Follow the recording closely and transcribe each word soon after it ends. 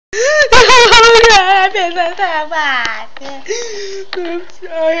Oh God, this is so bad. I'm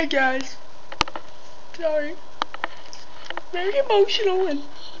sorry, guys. Sorry. Very emotional and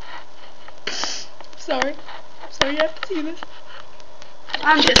sorry. Sorry you have to see this.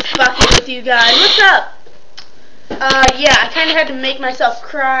 I'm just fucking with you guys. What's up? Yeah, I kind of had to make myself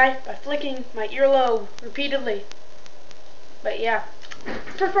cry by flicking my earlobe repeatedly. But yeah,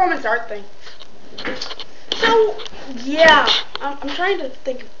 performance art thing. So, yeah, I'm trying to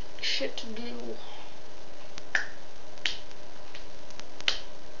think of shit to do.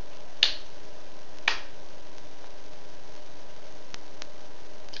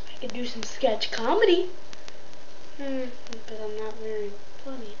 I could do some sketch comedy. But I'm not very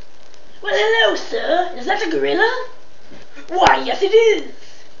funny. Well, hello, sir. Is that a gorilla? Why, yes, it is.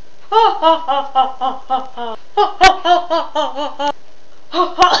 Ha ha ha ha ha ha ha ha ha ha ha.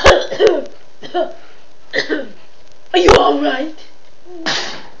 Are you alright?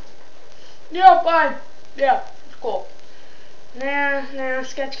 Yeah, fine. Yeah, it's cool. Nah,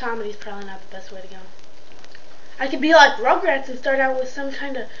 sketch comedy's probably not the best way to go. I could be like Rugrats and start out with some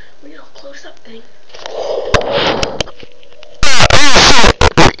kind of real close-up thing.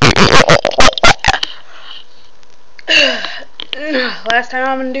 Last time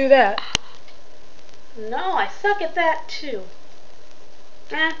I'm gonna do that. No, I suck at that too.